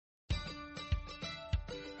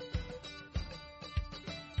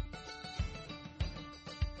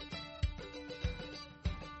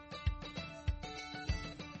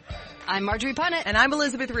I'm Marjorie Punnett. And I'm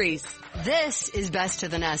Elizabeth Reese. This is Best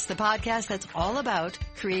of the Nest, the podcast that's all about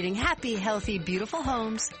creating happy, healthy, beautiful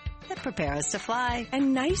homes that prepare us to fly.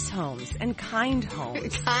 And nice homes and kind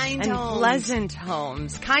homes. Kind and homes. Pleasant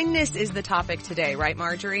homes. Kindness is the topic today, right,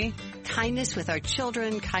 Marjorie? Kindness with our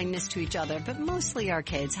children, kindness to each other, but mostly our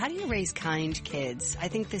kids. How do you raise kind kids? I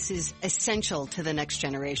think this is essential to the next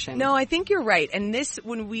generation. No, I think you're right. And this,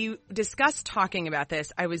 when we discussed talking about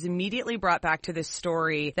this, I was immediately brought back to this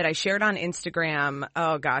story that I shared on Instagram,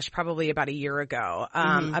 probably about a year ago,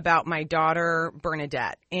 about my daughter,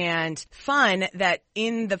 Bernadette. And fun that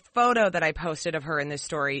in the photo that I posted of her in this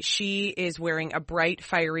story, she is wearing a bright,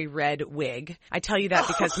 fiery red wig. I tell you that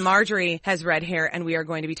because Marjorie has red hair, and we are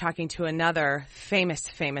going to be talking to another famous,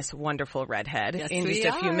 wonderful redhead in just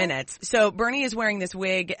a few minutes. So Bernie is wearing this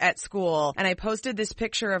wig at school, and I posted this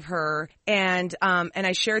picture of her, and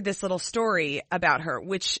I shared this little story about her,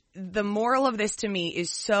 which the moral of this to me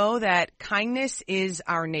is so that kindness is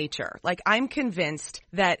our nature. Like, I'm convinced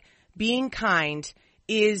that being kind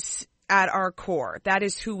is at our core. That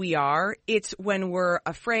is who we are. It's when we're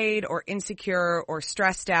afraid or insecure or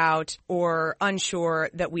stressed out or unsure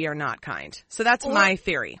that we are not kind. So that's my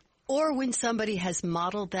theory. Or when somebody has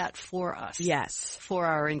modeled that for us. Yes. For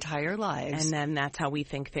our entire lives. And then that's how we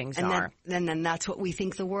think things are. And then that's what we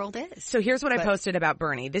think the world is. So here's what I posted about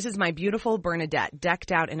Bernie. This is my beautiful Bernadette,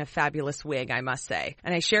 decked out in a fabulous wig, I must say.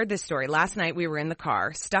 And I shared this story. Last night we were in the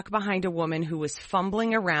car, stuck behind a woman who was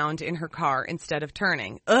fumbling around in her car instead of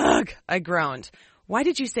turning. Ugh, I groaned. Why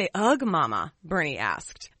did you say, ugh, Mama? Bernie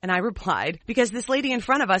asked. And I replied, because this lady in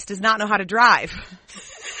front of us does not know how to drive.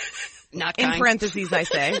 Not kind. In parentheses, I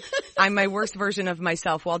say, I'm my worst version of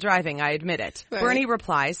myself while driving, I admit it. Right. Bernie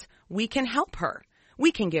replies, we can help her.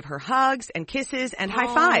 We can give her hugs and kisses and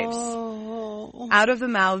high fives. Out of the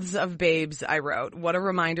mouths of babes, I wrote, what a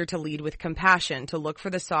reminder to lead with compassion, to look for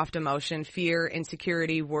the soft emotion, fear,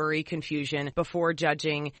 insecurity, worry, confusion, before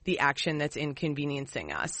judging the action that's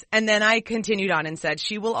inconveniencing us. And then I continued on and said,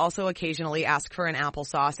 she will also occasionally ask for an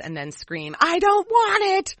applesauce and then scream, I don't want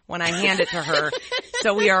it, when I hand it to her.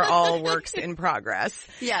 So we are all works in progress.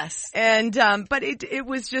 Yes. And, but it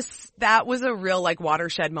was just, that was a real like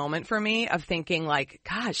watershed moment for me of thinking like,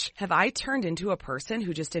 gosh, have I turned into a person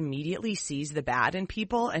who just immediately sees the bad in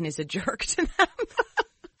people and is a jerk to them?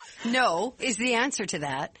 No, is the answer to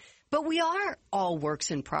that. But we are all works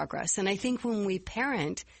in progress. And I think when we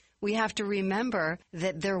parent, we have to remember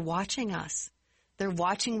that they're watching us. They're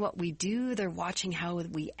watching what we do. They're watching how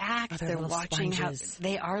we act. They're watching sponges. How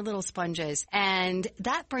they are little sponges. And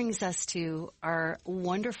that brings us to our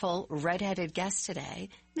wonderful redheaded guest today,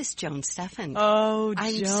 Miss Joan Steffen. Oh,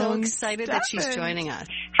 I'm Joan so excited Steffen. that she's joining us.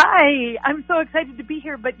 Hi, I'm so excited to be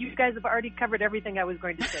here, but you guys have already covered everything I was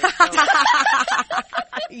going to say. So.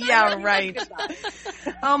 Yeah, right.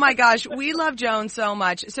 Oh my gosh, we love Joan so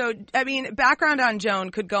much. So, I mean, background on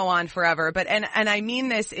Joan could go on forever, but and I mean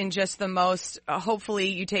this in just the most,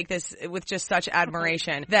 hopefully you take this with just such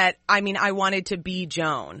admiration that, I mean, I wanted to be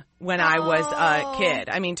Joan when I was a kid.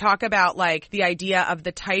 I mean, talk about like the idea of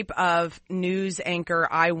the type of news anchor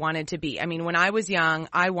I wanted to be. I mean, when I was young,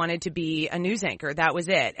 I wanted to be a news anchor. That was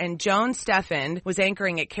it. And Joan Steffen was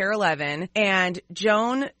anchoring at KARE 11, and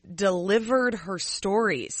Joan delivered her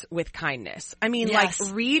stories with kindness. I mean, yes.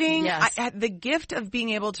 like reading, yes. I had the gift of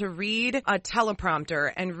being able to read a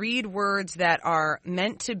teleprompter and read words that are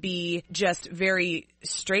meant to be just very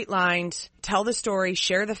straight-lined, tell the story,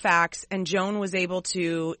 share the facts, and Joan was able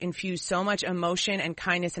to infuse so much emotion and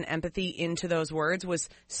kindness and empathy into those words. Was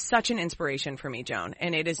such an inspiration for me, Joan,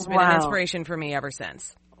 and it has been an inspiration for me ever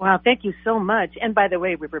since. Wow, thank you so much. And by the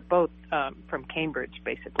way, we were both from Cambridge,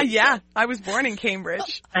 basically. Yeah, I was born in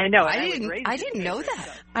Cambridge. I know. I didn't know that.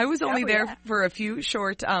 I was only there for a few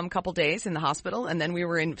short couple days in the hospital, and then we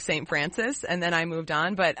were in St. Francis, and then I moved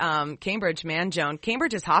on. But Cambridge, man, Joan,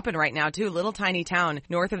 Cambridge is hopping right now, too. Little tiny town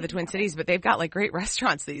north of the Twin Cities, but they've got like great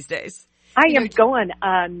restaurants these days. I am going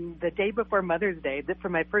on the day before Mother's Day. For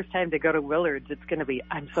my first time to go to Willard's, it's going to be,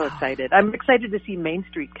 I'm so excited. I'm excited to see Main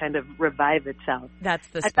Street kind of revive itself. That's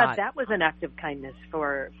the spot. I thought that was an act of kindness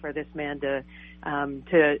for this man to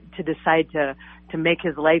decide to make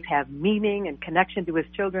his life have meaning and connection to his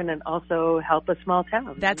children and also help a small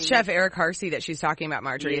town. That's Chef Eric Harsey that she's talking about,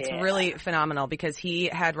 Marjorie. Yeah. It's really phenomenal because he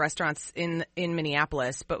had restaurants in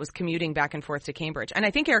Minneapolis but was commuting back and forth to Cambridge. And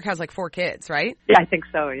I think Eric has like 4 kids, right? Yeah, I think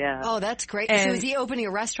so, yeah. Oh, that's great. And so is he opening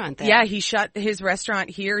a restaurant there? Yeah, he shut his restaurant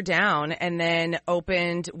here down and then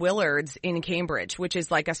opened Willard's in Cambridge, which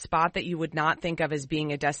is like a spot that you would not think of as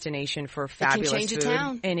being a destination for fabulous food. It can change a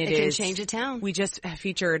town. And it can is. change a town. We just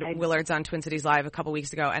featured Willard's on Twin Cities Live a couple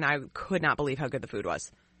weeks ago, and I could not believe how good the food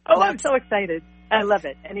was. Oh, I'm so excited. I love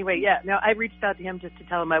it. Anyway, yeah, no, I reached out to him just to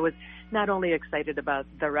tell him I was not only excited about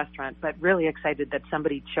the restaurant, but really excited that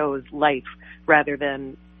somebody chose life rather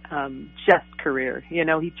than just career. You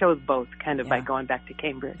know, he chose both kind of by going back to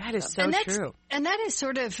Cambridge. That is so true. And that is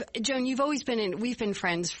sort of, Joan, we've been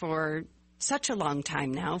friends for such a long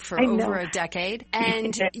time now, for over a decade.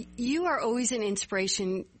 And you are always an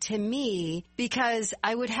inspiration to me because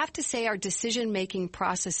I would have to say our decision-making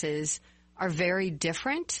processes are very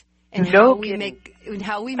different in how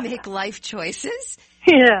we make life choices.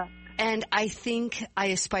 Yeah. And I think I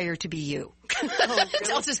aspire to be you.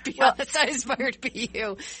 I'll just be honest. I aspire to be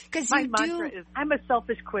you. Because my mantra is, I'm a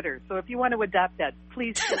selfish quitter. So if you want to adopt that,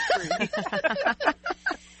 please feel free.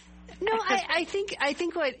 No, I think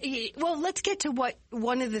let's get to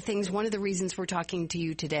one of the reasons we're talking to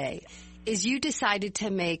you today is you decided to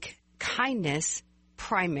make kindness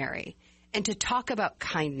primary and to talk about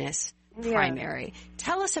kindness primary.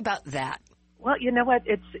 Tell us about that. Well, you know what?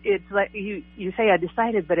 It's like you say I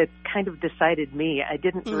decided, but it's kind of decided me. I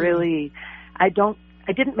didn't really, I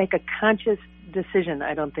didn't make a conscious decision,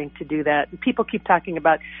 I don't think, to do that. People keep talking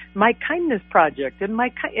about my kindness project and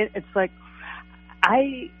it's like,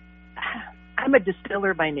 I'm a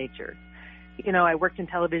distiller by nature. You know, I worked in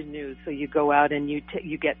television news, so you go out and you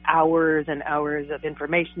get hours and hours of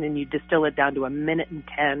information and you distill it down to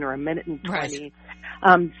 1:10 or 1:20. Right.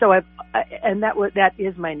 That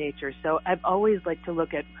is my nature. So I've always liked to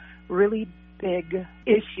look at really big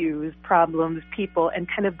issues, problems, people, and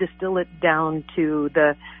kind of distill it down to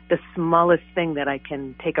the smallest thing that I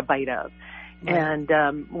can take a bite of. Right.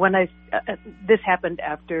 And when this happened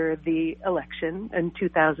after the election in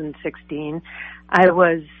 2016, I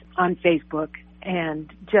was on Facebook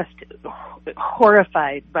and just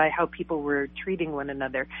horrified by how people were treating one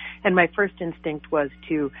another. And my first instinct was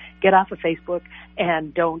to get off of Facebook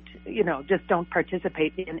and don't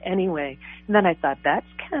participate in any way. And then I thought, that's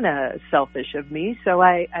kind of selfish of me. So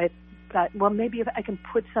I thought, well, maybe if I can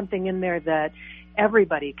put something in there that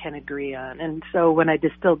everybody can agree on. And so when I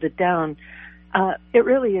distilled it down, it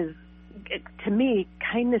really is, to me,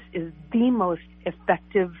 kindness is the most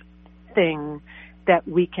effective thing that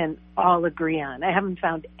we can all agree on. I haven't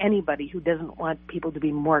found anybody who doesn't want people to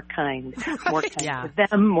be more kind, more kind to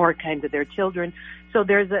them, more kind to their children. So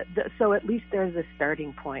so at least there's a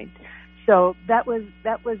starting point. So that was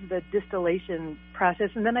the distillation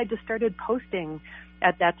process, and then I just started posting.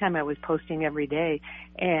 At that time, I was posting every day,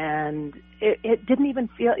 and it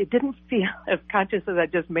didn't feel as conscious as I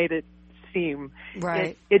just made it seem.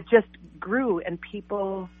 Right. It just grew, and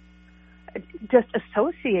people just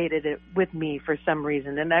associated it with me for some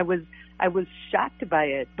reason, and I was shocked by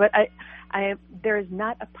it. But there is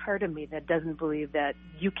not a part of me that doesn't believe that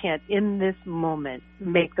you can't, in this moment,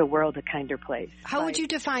 make the world a kinder place. How would you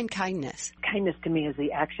define kindness? Kindness to me is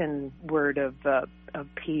the action word of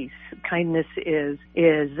peace. Kindness is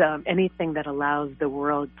anything that allows the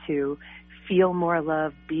world to feel more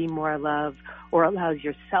love, be more love, or allows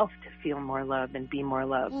yourself to feel more love and be more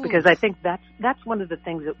love. Ooh. Because I think that's one of the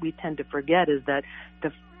things that we tend to forget is that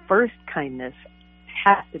the first kindness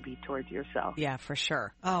has to be towards yourself. Yeah, for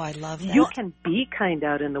sure. Oh, I love that. You can be kind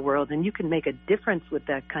out in the world and you can make a difference with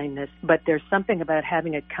that kindness, but there's something about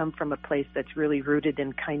having it come from a place that's really rooted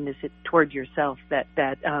in kindness toward yourself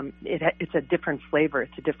it's a different flavor,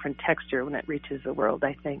 it's a different texture when it reaches the world,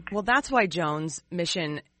 I think. Well, that's why Joan's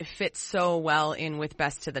mission fits so well in with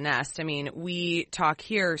Best to the Nest. I mean, we talk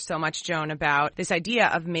here so much, Joan, about this idea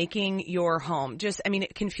of making your home.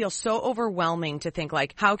 It can feel so overwhelming to think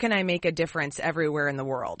like, how can I make a difference everywhere in the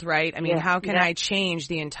world, right? How can I change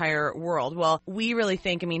the entire world? Well, we really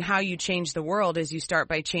think, how you change the world is you start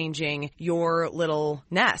by changing your little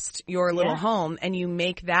nest, your little home, and you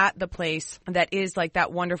make that the place that is like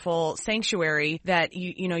that wonderful sanctuary that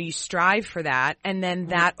you strive for that, and then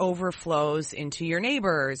that overflows into your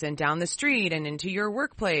neighbors and down the street and into your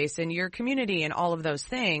workplace and your community and all of those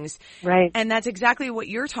things. Right. And that's exactly what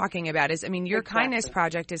you're talking about is, your Kindness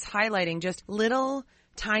Project is highlighting just little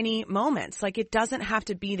tiny moments. Like, it doesn't have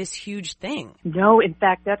to be this huge thing. No, in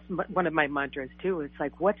fact, that's one of my mantras too. It's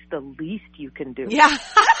like, what's the least you can do? Yeah.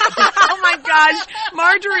 Oh my gosh,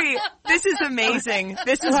 Marjorie, this is amazing.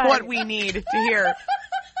 This is what we need to hear.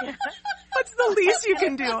 What's the least you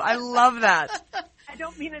can do? I love that. I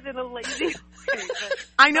don't mean it in a lazy way.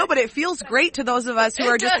 I know, but it feels great to those of us who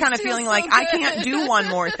are just kind of feeling like, I can't do one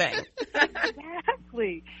more thing.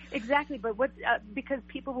 Exactly. But because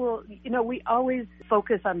people will, we always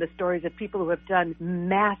focus on the stories of people who have done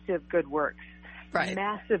massive good works.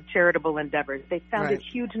 massive charitable endeavors. They founded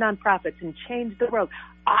huge nonprofits and changed the world.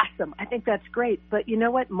 Awesome. I think that's great. But you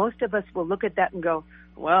know what? Most of us will look at that and go,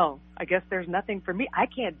 well, I guess there's nothing for me. I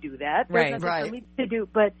can't do that. There's nothing for me to do.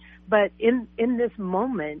 But in this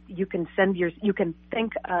moment, you can you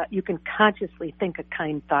can consciously think a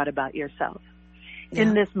kind thought about yourself. Yeah.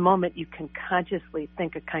 In this moment, you can consciously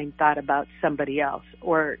think a kind thought about somebody else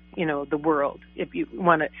or, the world. If you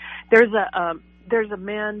want to, there's a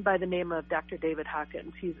man by the name of Dr. David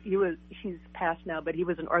Hawkins. He's passed now, but he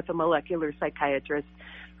was an orthomolecular psychiatrist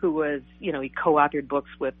who was, he co-authored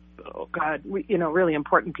books with, really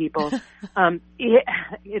important people. The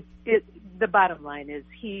bottom line is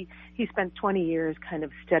he spent 20 years kind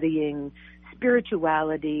of studying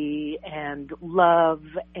spirituality and love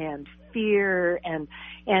and fear, and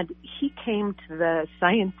he came to the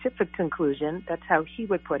scientific conclusion, that's how he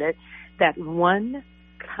would put it, that one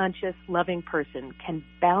conscious, loving person can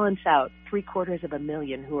balance out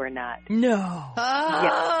 750,000 who are not. No. Oh,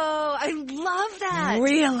 yes. I love that.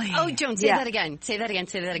 Really? Oh, Joan, say that again. Say that again.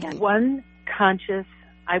 One conscious,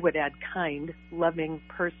 I would add kind, loving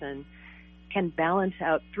person can balance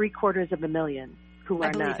out 750,000 who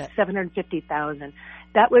are not. 750,000.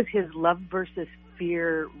 That was his love versus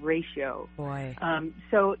fear ratio. Boy.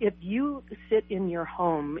 So if you sit in your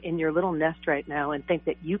home, in your little nest right now and think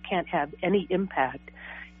that you can't have any impact,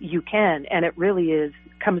 you can. And it really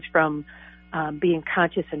comes from being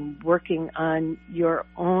conscious and working on your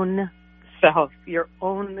own self, your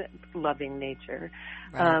own loving nature.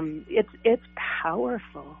 Right. It's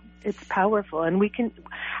powerful. It's powerful. And we can,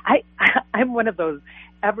 I'm one of those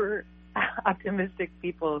ever optimistic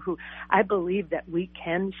people who I believe that we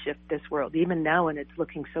can shift this world, even now when it's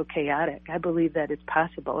looking so chaotic. I believe that it's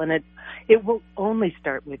possible, and it will only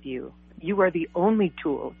start with you. You are the only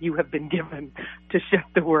tool you have been given to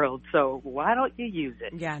shift the world, so why don't you use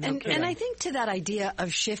it? Yeah, and I think to that idea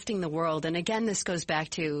of shifting the world, and again, this goes back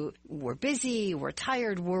to we're busy, we're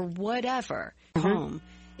tired, we're whatever, home.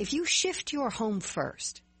 If you shift your home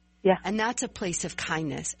first, yeah. And that's a place of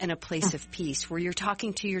kindness and a place of peace where you're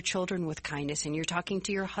talking to your children with kindness and you're talking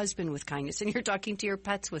to your husband with kindness and you're talking to your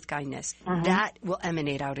pets with kindness. That will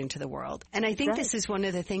emanate out into the world. And I think this is one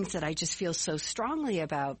of the things that I just feel so strongly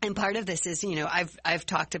about. And part of this is, I've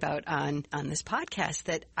talked about on this podcast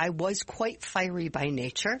that I was quite fiery by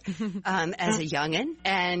nature as a youngin'.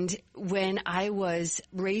 And when I was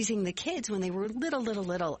raising the kids, when they were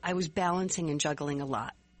little, I was balancing and juggling a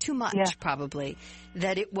lot. Too much, probably,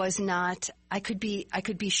 that it was not, I could be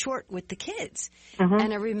short with the kids.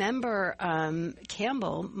 And I remember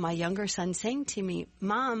Campbell, my younger son, saying to me,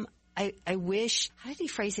 Mom, I wish, how did he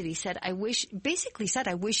phrase it? He said, I wish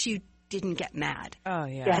you didn't get mad. Oh,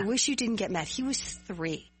 yeah. I wish you didn't get mad. He was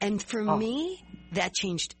 3. And for me, that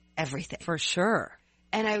changed everything. For sure.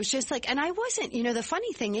 And I was just like, and I wasn't, the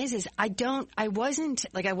funny thing is I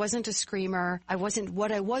wasn't a screamer.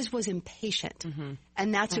 What I was impatient.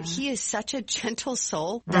 And that's what he is, such a gentle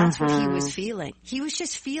soul. That's what he was feeling. He was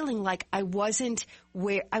just feeling like I wasn't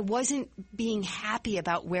being happy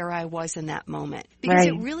about where I was in that moment. Because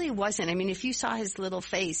it really wasn't. I mean, if you saw his little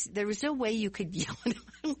face, there was no way you could yell at him.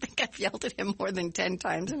 I don't think I've yelled at him more than 10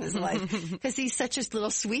 times in his life because he's such a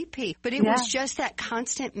little sweet pea. But it was just that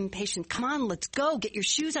constant impatience. Come on, let's go. Get your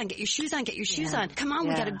shoes on. Get your shoes on. Get your shoes on. Come on,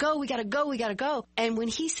 we gotta go. We gotta go. We gotta go. And when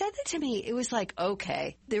he said that to me, it was like,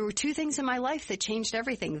 okay, there were 2 things in my life that changed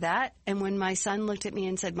everything. That, and when my son looked at me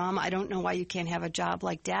and said, Mom, I don't know why you can't have a job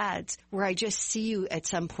like Dad's, where I just see you at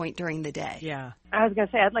some point during the day. Yeah. I was going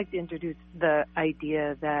to say, I'd like to introduce the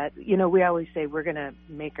idea that, we always say we're going to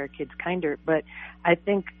make our kids kinder, but I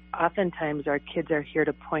think oftentimes our kids are here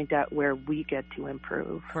to point out where we get to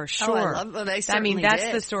improve. For sure. I mean,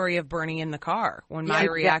 that's the story of Bernie in the car. When my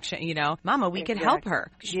reaction, Mama, we could help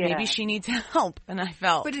her. Maybe she needs help. And I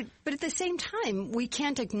felt. But at the same time, we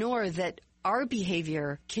can't ignore that our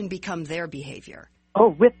behavior can become their behavior. Oh,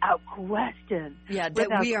 without question. Yeah, that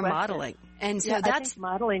we are modeling. And so I think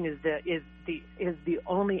modeling is the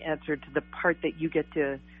only answer to the part that you get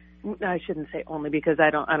to. I shouldn't say only because I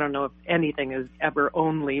don't know if anything is ever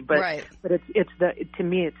only, but to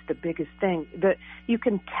me it's the biggest thing that you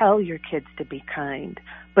can tell your kids to be kind,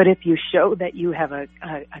 but if you show that you have a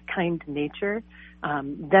kind nature,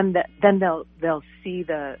 then they'll see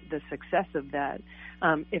the success of that.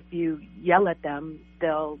 If you yell at them,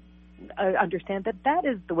 they'll understand that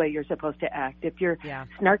is the way you're supposed to act. If you're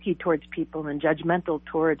snarky towards people and judgmental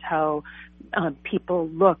towards how people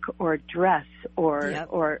look or dress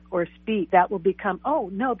or speak, that will become, oh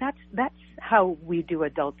no, that's how we do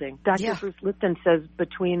adulting. Dr. Bruce Lipton says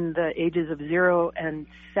between the ages of 0 and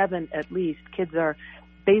 7 at least, kids are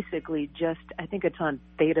basically just, I think it's on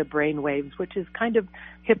theta brainwaves, which is kind of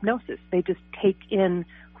hypnosis. They just take in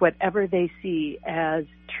whatever they see as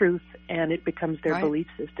truth, and it becomes their belief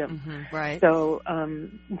system. Mm-hmm. Right. So,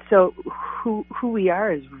 so who we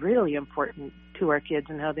are is really important to our kids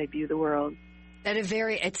and how they view the world.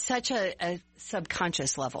 It's such a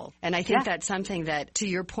subconscious level. And I think that's something that, to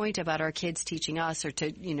your point about our kids teaching us, or to,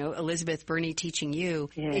 Elizabeth, Bernie teaching you,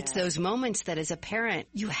 it's those moments that as a parent,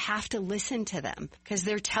 you have to listen to them because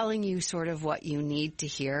they're telling you sort of what you need to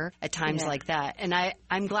hear at times like that. And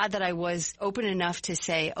I'm glad that I was open enough to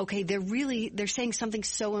say, okay, they're saying something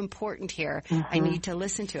so important here. Mm-hmm. I need to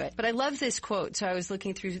listen to it. But I love this quote. So I was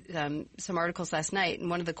looking through some articles last night, and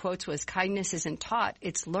one of the quotes was, kindness isn't taught,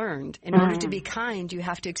 it's learned. In order to be kind, you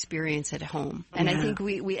have to experience it at home. And I think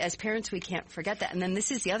we as parents, we can't forget that. And then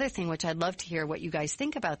this is the other thing, which I'd love to hear what you guys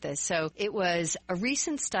think about this. So it was a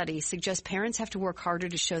recent study suggests parents have to work harder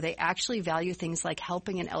to show they actually value things like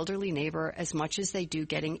helping an elderly neighbor as much as they do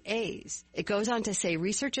getting A's. It goes on to say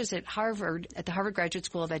researchers at the Harvard Graduate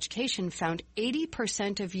School of Education found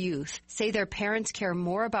 80% of youth say their parents care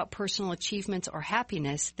more about personal achievements or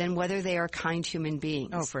happiness than whether they are kind human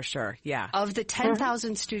beings. Oh, for sure. Yeah. Of the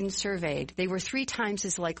 10,000 students surveyed, they were 3 times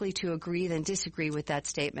as likely to agree than disagree with that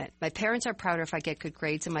statement. My parents are prouder if I get good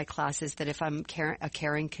grades in my classes than if I'm a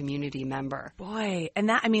caring community member. Boy, and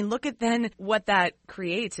look at then what that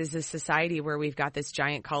creates is a society where we've got this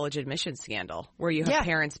giant college admission scandal where you have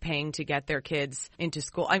parents paying to get their kids into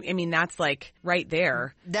school. I mean, that's like right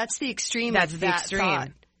there. That's the extreme of that thought.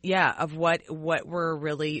 Yeah, of what we're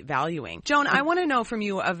really valuing. Joan, I want to know from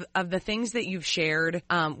you of the things that you've shared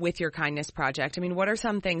with your Kindness Project. I mean, what are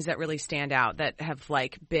some things that really stand out that have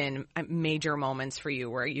been major moments for you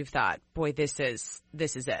where you've thought, boy, this is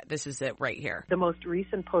it. This is it right here. The most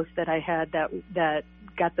recent post that I had that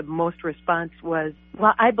got the most response was,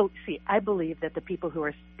 well, I believe that the people who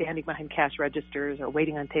are standing behind cash registers or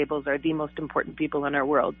waiting on tables are the most important people in our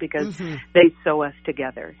world because they sew us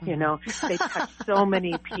together. They touch so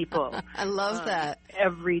many people. I love that.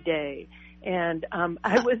 Every day. And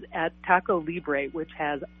I was at Taco Libre, which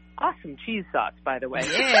has awesome cheese sauce, by the way.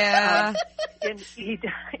 Yeah.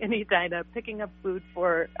 in Edina, picking up food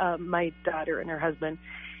for my daughter and her husband.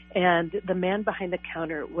 And the man behind the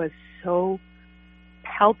counter was so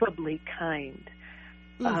palpably kind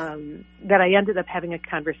that I ended up having a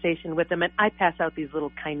conversation with him. And I pass out these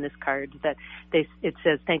little kindness cards that it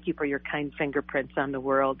says, thank you for your kind fingerprints on the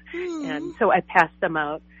world. And so I passed them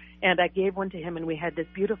out. And I gave one to him, and we had this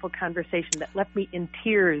beautiful conversation that left me in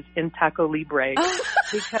tears in Taco Libre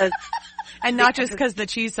because, and not just because the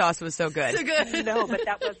cheese sauce was so good. So good. No, but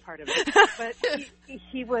that was part of it. But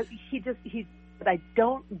but I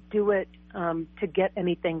don't do it to get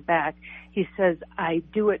anything back. He says, I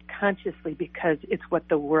do it consciously because it's what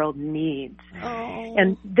the world needs. Oh.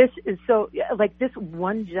 And this is so, like this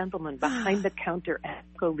one gentleman behind the counter at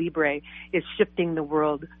Taco Libre is shifting the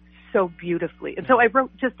world so beautifully. And so I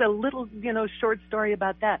wrote just a little, short story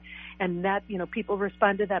about that. And that, people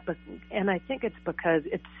respond to that. And I think it's because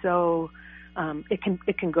it's so,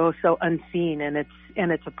 it can go so unseen, and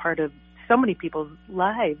it's a part of so many people's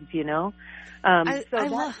lives,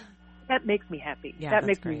 that makes me happy. Yeah, that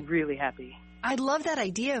makes great. me really happy. I love that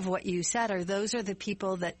idea of what you said, those are the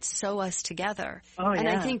people that sew us together. Oh, yeah. And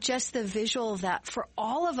I think just the visual of that for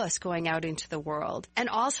all of us going out into the world. And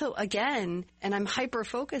also, again, and I'm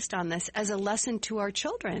hyper-focused on this, as a lesson to our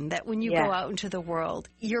children, that when you go out into the world,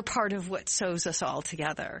 you're part of what sews us all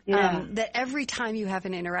together. Yeah. That every time you have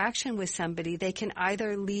an interaction with somebody, they can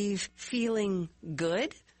either leave feeling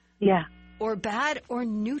good or bad or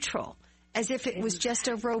neutral, as if it was just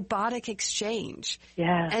a robotic exchange.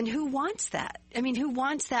 Yeah. And who wants that? I mean, who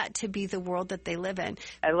wants that to be the world that they live in?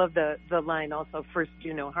 I love the line also, first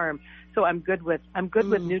do no harm. So I'm good with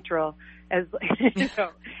neutral as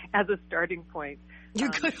as a starting point. You're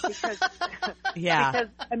good. Because, yeah.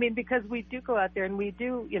 Because we do go out there and we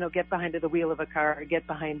do, get behind the wheel of a car or get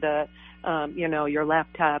behind the, your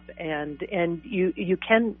laptop and you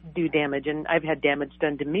can do damage. And I've had damage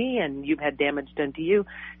done to me and you've had damage done to you.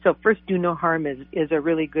 So first do no harm is a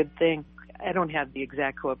really good thing. I don't have the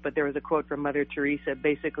exact quote, but there was a quote from Mother Teresa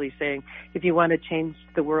basically saying, if you want to change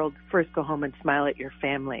the world, first go home and smile at your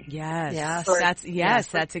family. Yes. Yes.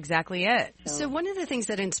 That's exactly it. So one of the things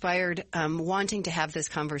that inspired wanting to have this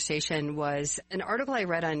conversation was an article I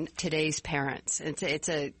read on Today's Parents.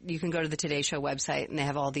 You can go to the Today Show website and they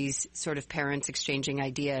have all these sort of parents exchanging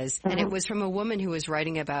ideas. Mm-hmm. And it was from a woman who was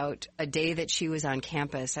writing about a day that she was on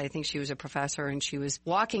campus. I think she was a professor and she was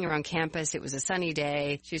walking around campus. It was a sunny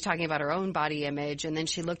day. She was talking about her own body image, and then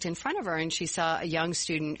she looked in front of her and she saw a young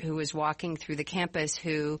student who was walking through the campus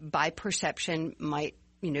who, by perception, might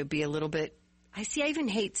be a little bit, I even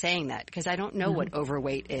hate saying that because I don't know what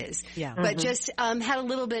overweight is. Yeah. But just had a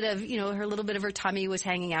little bit of, her tummy was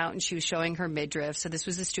hanging out and she was showing her midriff. So this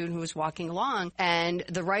was a student who was walking along, and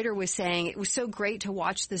the writer was saying it was so great to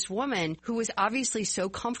watch this woman who was obviously so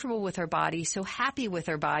comfortable with her body, so happy with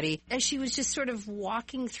her body, as she was just sort of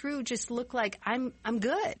walking through, just looked like I'm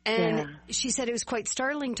good. And she said it was quite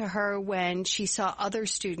startling to her when she saw other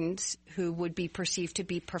students who would be perceived to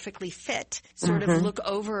be perfectly fit sort of look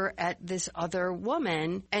over at this other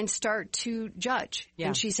woman and start to judge. Yeah.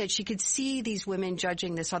 And she said she could see these women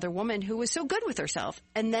judging this other woman who was so good with herself.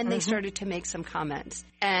 And then they started to make some comments.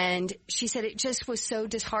 And she said it just was so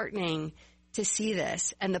disheartening to see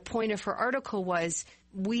this. And the point of her article was,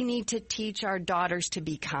 we need to teach our daughters to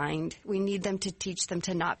be kind. We need them to teach them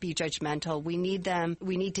to not be judgmental. We need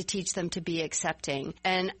to teach them to be accepting.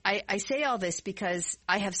 And I say all this because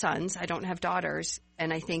I have sons. I don't have daughters.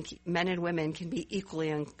 And I think men and women can be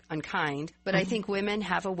equally unkind. But I think women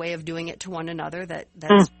have a way of doing it to one another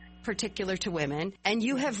that's particular to women. And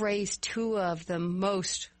you have raised two of the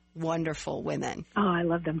most wonderful women. Oh, I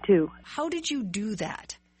love them too. How did you do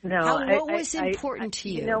that? What was important to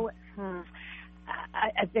you?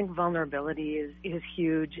 I think vulnerability is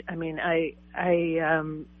huge. I mean, I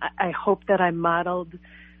hope that I modeled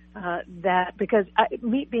that, because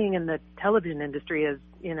me being in the television industry, as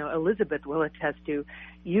Elizabeth will attest to,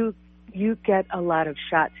 you get a lot of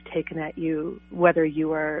shots taken at you, whether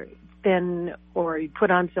you are thin or you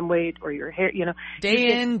put on some weight or your hair,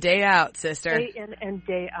 day in, day out, sister. Day in and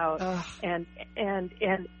day out. Ugh. And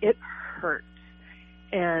it hurts.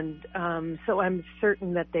 And so I'm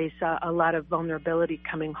certain that they saw a lot of vulnerability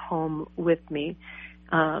coming home with me,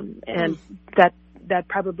 and that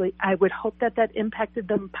probably, I would hope that impacted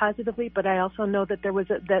them positively. But I also know that there was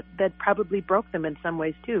that probably broke them in some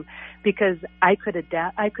ways too, because I could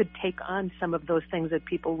adapt. I could take on some of those things that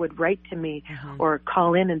people would write to me or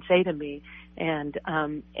call in and say to me, and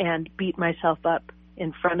beat myself up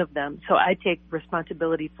in front of them. So I take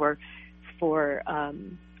responsibility for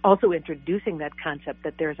also introducing that concept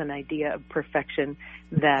that there's an idea of perfection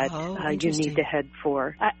that you need to head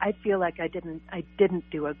for. I feel like I didn't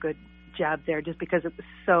do a good job there, just because it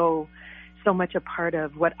was so much a part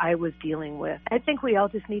of what I was dealing with. I think we all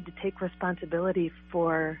just need to take responsibility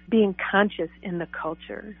for being conscious in the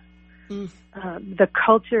culture. The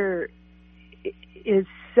culture is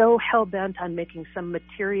so hell-bent on making some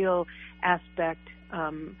material aspect,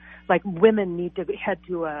 like women need to head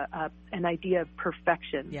to an idea of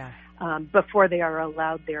perfection before they are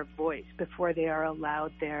allowed their voice, before they are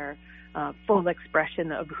allowed their full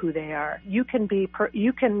expression of who they are. You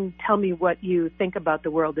can tell me what you think about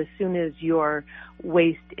the world as soon as your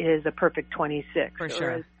waist is a perfect 26. For sure.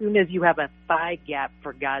 Or as soon as you have a thigh gap,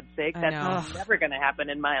 for God's sake. That's never going to happen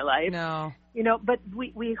in my life. No. But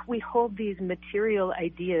we hold these material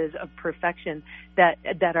ideas of perfection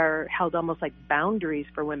that are held almost like boundaries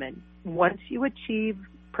for women. Once you achieve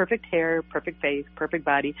perfect hair, perfect face, perfect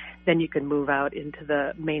body, then you can move out into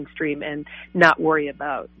the mainstream and not worry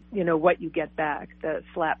about, what you get back, the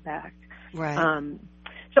slap back. Right.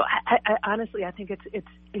 So I honestly, I think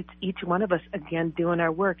it's each one of us, again, doing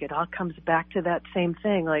our work. It all comes back to that same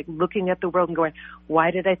thing, like looking at the world and going,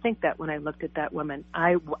 why did I think that when I looked at that woman?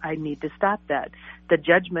 I need to stop that. The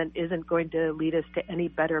judgment isn't going to lead us to any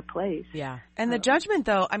better place. Yeah. And the judgment,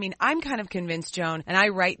 though, I mean, I'm kind of convinced, Joan, and I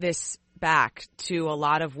write this back to a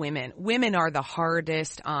lot of women. Women are the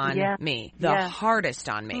hardest on me, hardest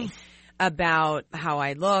on me about how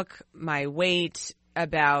I look, my weight,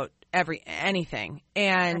 about anything.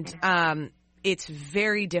 And it's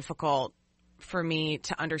very difficult for me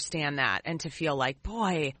to understand that and to feel like,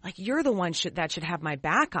 boy, like you're the one that should have my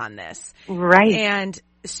back on this. Right. And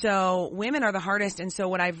so women are the hardest. And so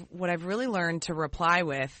what I've really learned to reply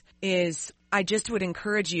with is I just would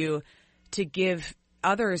encourage you to give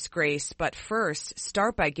others grace, but first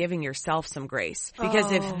start by giving yourself some grace.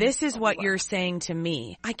 Because if this is what you're saying to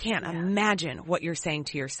me, I can't imagine what you're saying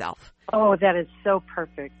to yourself. Oh, that is so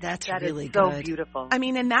perfect. That really is so good. Beautiful. I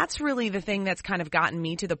mean, and that's really the thing that's kind of gotten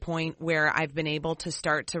me to the point where I've been able to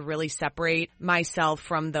start to really separate myself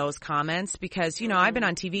from those comments because, I've been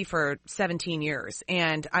on TV for 17 years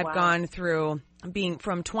and I've gone through being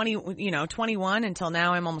from 21 until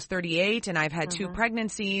now I'm almost 38 and I've had two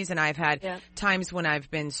pregnancies and I've had times when I've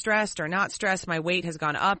been stressed or not stressed. My weight has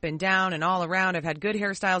gone up and down and all around. I've had good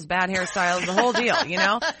hairstyles, bad hairstyles, the whole deal,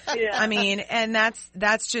 I mean, and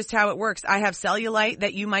that's just how it works. I have cellulite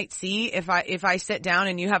that you might see if I sit down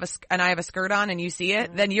and I have a skirt on and you see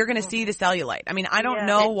it, then you're going to see the cellulite. I mean, I don't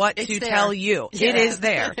know what to tell you. Yeah. It is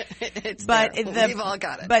there. We've all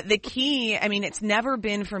got it. But the key, I mean, it's never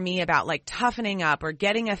been for me about like toughening up or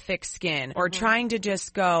getting a thick skin or trying to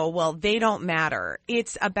just go, well, they don't matter.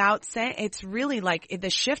 It's about saying, it's really like the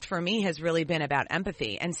shift for me has really been about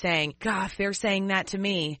empathy and saying, God, if they're saying that to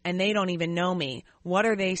me and they don't even know me, what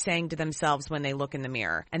are they saying to themselves when they look in the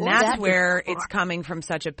mirror? And that's where it's coming from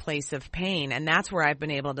such a place of pain. And that's where I've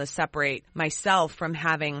been able to separate myself from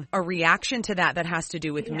having a reaction to that has to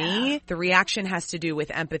do with me. The reaction has to do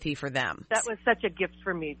with empathy for them. That was such a gift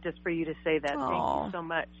for me, just for you to say that. Aww. Thank you so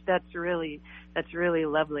much. That's really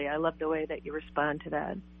lovely. I love the way that you respond to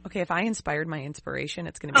that. Okay, if I inspired my inspiration,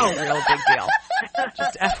 it's going to be a real big deal.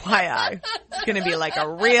 Just FYI. It's going to be like a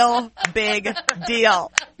real big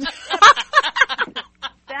deal.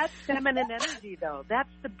 That's feminine energy, though. That's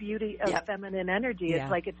the beauty of feminine energy. It's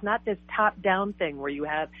like it's not this top-down thing where you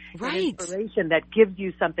have an inspiration that gives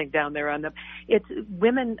you something down there on the. It's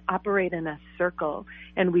women operate in a circle,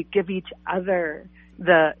 and we give each other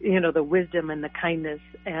the wisdom and the kindness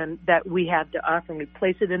and that we have to offer, and we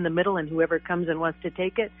place it in the middle, and whoever comes and wants to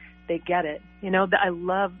take it, they get it. I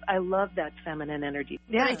love that feminine energy.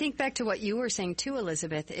 Yeah, I think back to what you were saying too,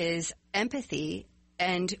 Elizabeth, is empathy.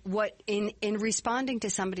 And what in responding to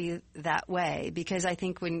somebody that way, because I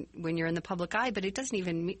think when you're in the public eye, but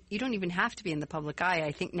you don't even have to be in the public eye.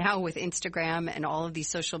 I think now with Instagram and all of these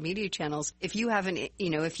social media channels, if you have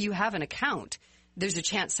an account, there's a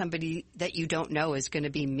chance somebody that you don't know is going to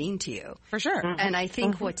be mean to you. For sure. Mm-hmm. And I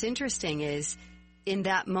think what's interesting is in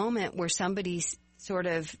that moment where somebody's sort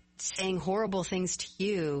of saying horrible things to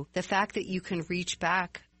you, the fact that you can reach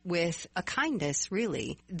back with a kindness,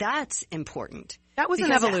 really, that's important. That was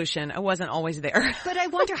an evolution. It wasn't always there. But I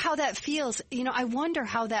wonder how that feels. I wonder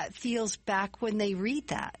how that feels back when they read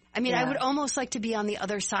that. I mean, I would almost like to be on the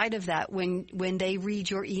other side of that when they read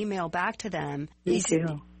your email back to them. Me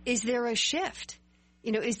too. Is there a shift?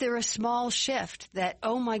 Is there a small shift that,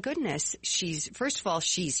 oh my goodness, first of all,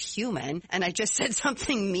 she's human, and I just said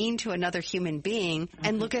something mean to another human being,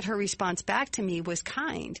 and look at her response back to me was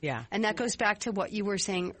kind. Yeah. And that goes back to what you were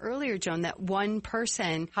saying earlier, Joan, that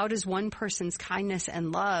how does one person's kindness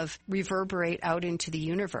and love reverberate out into the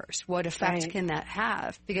universe? What effect can that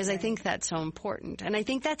have? Because I think that's so important. And I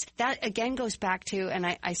think that again goes back to, and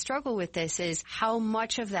I struggle with this, is how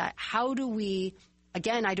much of that, how do we...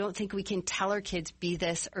 Again, I don't think we can tell our kids be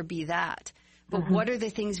this or be that. But what are the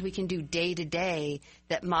things we can do day to day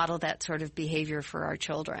that model that sort of behavior for our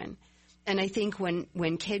children? And I think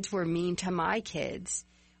when kids were mean to my kids,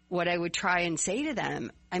 what I would try and say to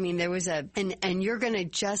them, I mean, there was and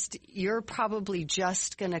you're probably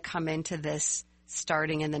just going to come into this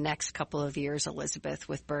starting in the next couple of years, Elizabeth,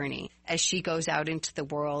 with Bernie, as she goes out into the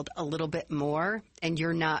world a little bit more, and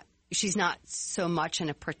she's not so much in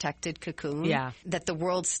a protected cocoon that the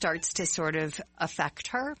world starts to sort of affect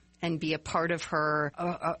her and be a part of her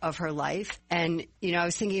life. And, I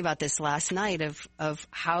was thinking about this last night of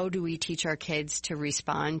how do we teach our kids to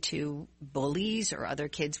respond to bullies or other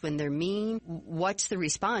kids when they're mean? What's the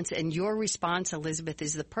response? And your response, Elizabeth,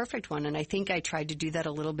 is the perfect one. And I think I tried to do that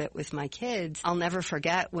a little bit with my kids. I'll never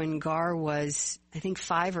forget when Gar was, I think,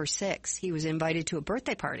 5 or 6, he was invited to a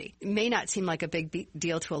birthday party. It may not seem like a big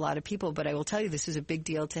deal to a lot of people, but I will tell you this was a big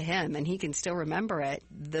deal to him, and he can still remember it.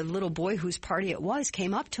 The little boy whose party it was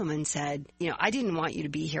came up to him and said, I didn't want you to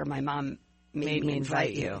be here. My mom made me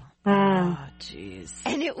invite you. Oh, jeez.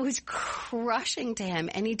 And it was crushing to him,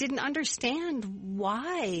 and he didn't understand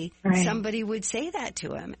why somebody would say that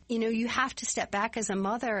to him. You have to step back as a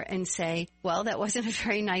mother and say, well, that wasn't a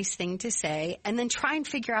very nice thing to say, and then try and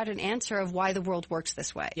figure out an answer of why the world works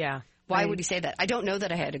this way. Yeah. Why would he say that? I don't know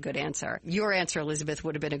that I had a good answer. Your answer, Elizabeth,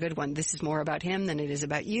 would have been a good one. This is more about him than it is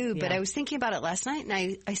about you. But I was thinking about it last night,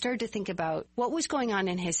 and I started to think about what was going on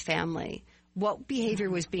in his family. What behavior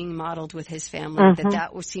was being modeled with his family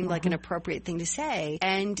that seemed like an appropriate thing to say.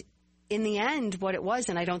 And in the end, what it was,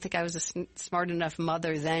 and I don't think I was a smart enough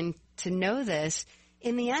mother then to know this,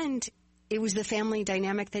 in the end, it was the family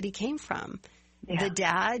dynamic that he came from. Yeah. The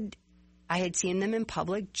dad, I had seen them in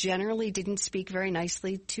public, generally didn't speak very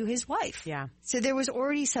nicely to his wife. Yeah. So there was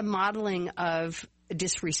already some modeling of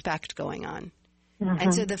disrespect going on.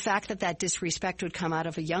 And so the fact that disrespect would come out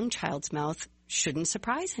of a young child's mouth shouldn't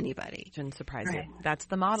surprise anybody. Shouldn't surprise you. That's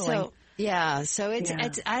the modeling. Yeah. So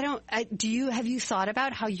have you thought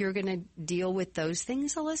about how you're going to deal with those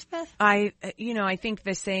things, Elizabeth? I think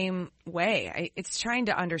the same way. It's trying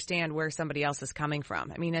to understand where somebody else is coming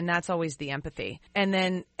from. I mean, and that's always the empathy. And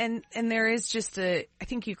then, and there is just I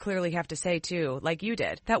think you clearly have to say too, like you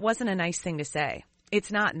did, that wasn't a nice thing to say.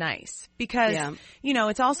 It's not nice because,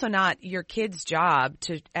 it's also not your kid's job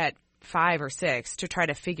at 5 or 6 to try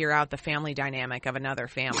to figure out the family dynamic of another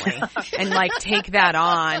family and like take that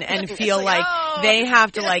on and feel like they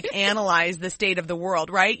have to like analyze the state of the world,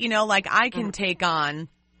 right? Like I can take on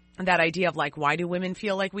that idea of like, why do women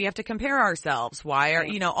feel like we have to compare ourselves? Why are,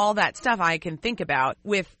 all that stuff I can think about.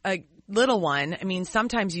 With a little one, I mean,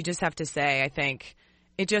 sometimes you just have to say, I think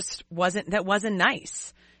that wasn't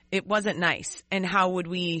nice. It wasn't nice. And how would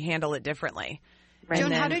we handle it differently?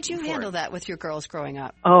 Joan, how did you handle that with your girls growing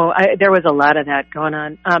up? Oh, there was a lot of that going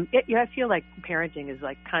on. I feel like parenting is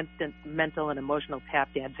like constant mental and emotional tap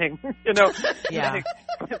dancing. Yeah.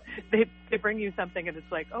 They bring you something and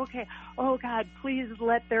it's like, okay, oh God, please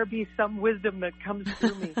let there be some wisdom that comes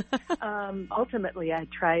through me. Ultimately, I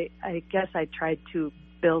guess I tried to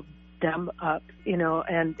build them up,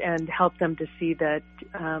 and help them to see that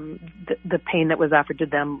the pain that was offered to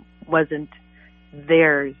them wasn't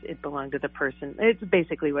theirs, it belonged to the person. It's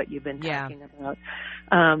basically what you've been talking about.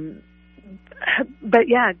 But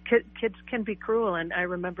yeah, kids can be cruel, and I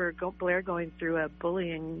remember Blair going through a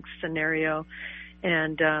bullying scenario,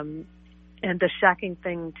 and the shocking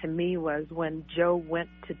thing to me was when Joe went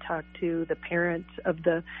to talk to the parents of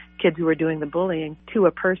the kids who were doing the bullying to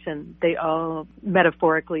a person, they all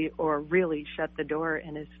metaphorically or really shut the door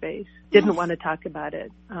in his face. Didn't want to talk about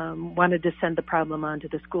it. Wanted to send the problem on to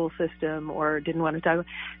the school system or didn't want to talk.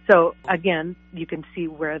 So again, you can see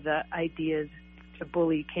where the ideas to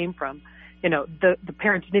bully came from. The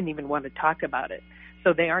parents didn't even want to talk about it.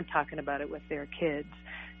 So they aren't talking about it with their kids.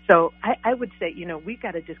 So I would say, we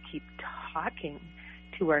got to just keep talking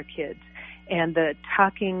to our kids. And the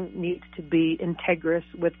talking needs to be integrous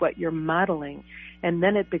with what you're modeling. And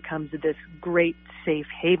then it becomes this great safe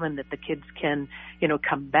haven that the kids can,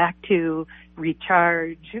 come back to,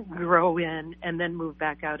 recharge, grow in, and then move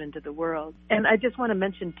back out into the world. And I just want to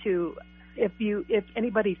mention, too, if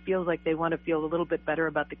anybody feels like they want to feel a little bit better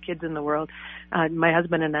about the kids in the world, my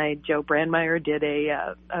husband and I, Joe Brandmeier, did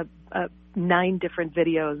a 9 different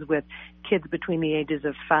videos with kids between the ages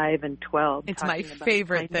of 5 and 12. It's my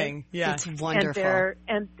favorite thing. Yeah, it's wonderful.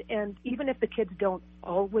 And even if the kids don't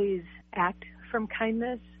always act from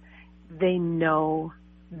kindness, they know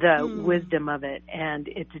the wisdom of it, and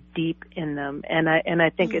it's deep in them. And I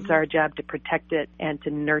think it's our job to protect it and to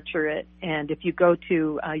nurture it. And if you go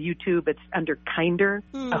to YouTube, it's under Kinder,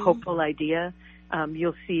 a hopeful idea.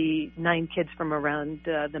 You'll see 9 kids from around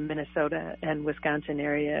the Minnesota and Wisconsin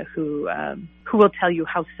area who will tell you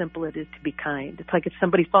how simple it is to be kind. It's like if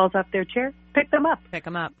somebody falls off their chair, pick them up. Pick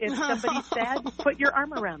them up. If somebody's sad, put your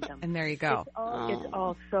arm around them. And there you go. It's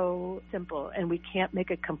all so simple, and we can't make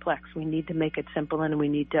it complex. We need to make it simple, and we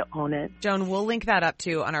need to own it. Joan, we'll link that up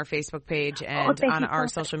too on our Facebook page and on our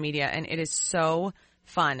social media, and it is so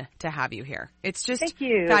fun to have you here. It's just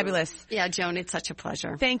fabulous. Yeah, Joan, it's such a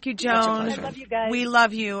pleasure. Thank you, Joan. I love you guys. We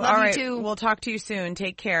love you. Love All you right, too. We'll talk to you soon.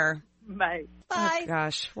 Take care. Bye. Bye. Oh,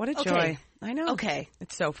 gosh, what a joy. Okay. I know. Okay.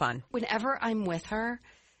 It's so fun. Whenever I'm with her,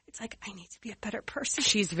 it's like, I need to be a better person.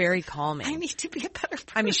 She's very calming. I need to be a better person.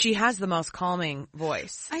 I mean, she has the most calming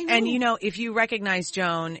voice. I know. And, if you recognize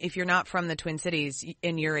Joan, if you're not from the Twin Cities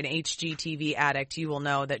and you're an HGTV addict, you will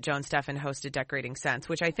know that Joan Steffen hosted Decorating Sense,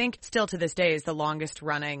 which I think still to this day is the longest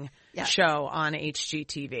running show on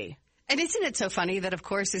HGTV. And isn't it so funny that, of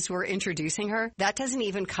course, as we're introducing her, that doesn't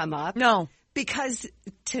even come up? No. Because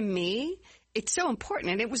to me, it's so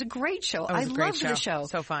important. And it was a great show. I loved the show.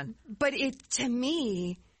 So fun. But to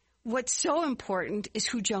me, what's so important is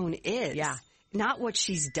who Joan is. Yeah. Not what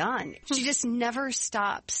she's done. She just never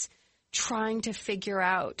stops trying to figure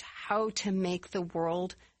out how to make the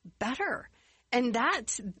world better. And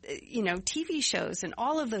that's, TV shows and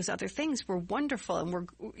all of those other things were wonderful and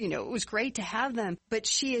it was great to have them. But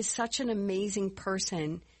she is such an amazing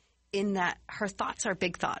person in that her thoughts are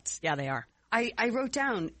big thoughts. Yeah, they are. I wrote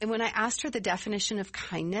down, and when I asked her the definition of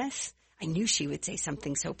kindness, I knew she would say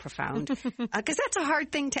something so profound because that's a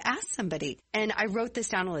hard thing to ask somebody. And I wrote this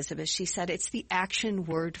down, Elizabeth. She said it's the action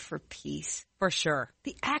word for peace. For sure.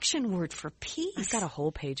 The action word for peace. I've got a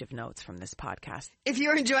whole page of notes from this podcast. If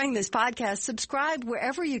you're enjoying this podcast, subscribe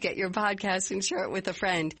wherever you get your podcasts and share it with a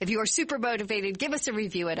friend. If you are super motivated, give us a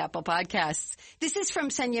review at Apple Podcasts. This is from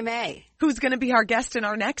Senya May, who's going to be our guest in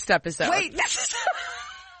our next episode. Wait, this is...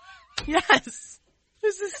 Yes.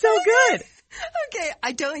 This is so good. Okay,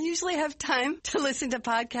 I don't usually have time to listen to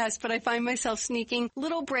podcasts, but I find myself sneaking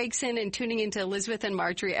little breaks in and tuning into Elizabeth and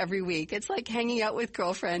Marjorie every week. It's like hanging out with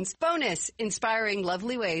girlfriends. Bonus, inspiring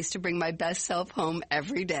lovely ways to bring my best self home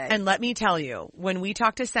every day. And let me tell you, when we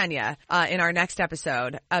talk to Senya in our next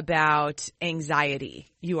episode about anxiety,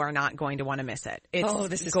 you are not going to want to miss it.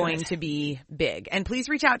 It's going to be big. And please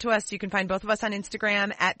reach out to us. You can find both of us on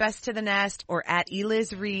Instagram at Best to the Nest or at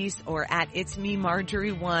Eliz Reese or at It's Me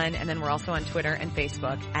Marjorie 1. And then we're also on Twitter and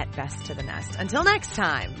Facebook at Best to the Nest. Until next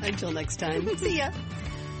time. Until next time. See ya.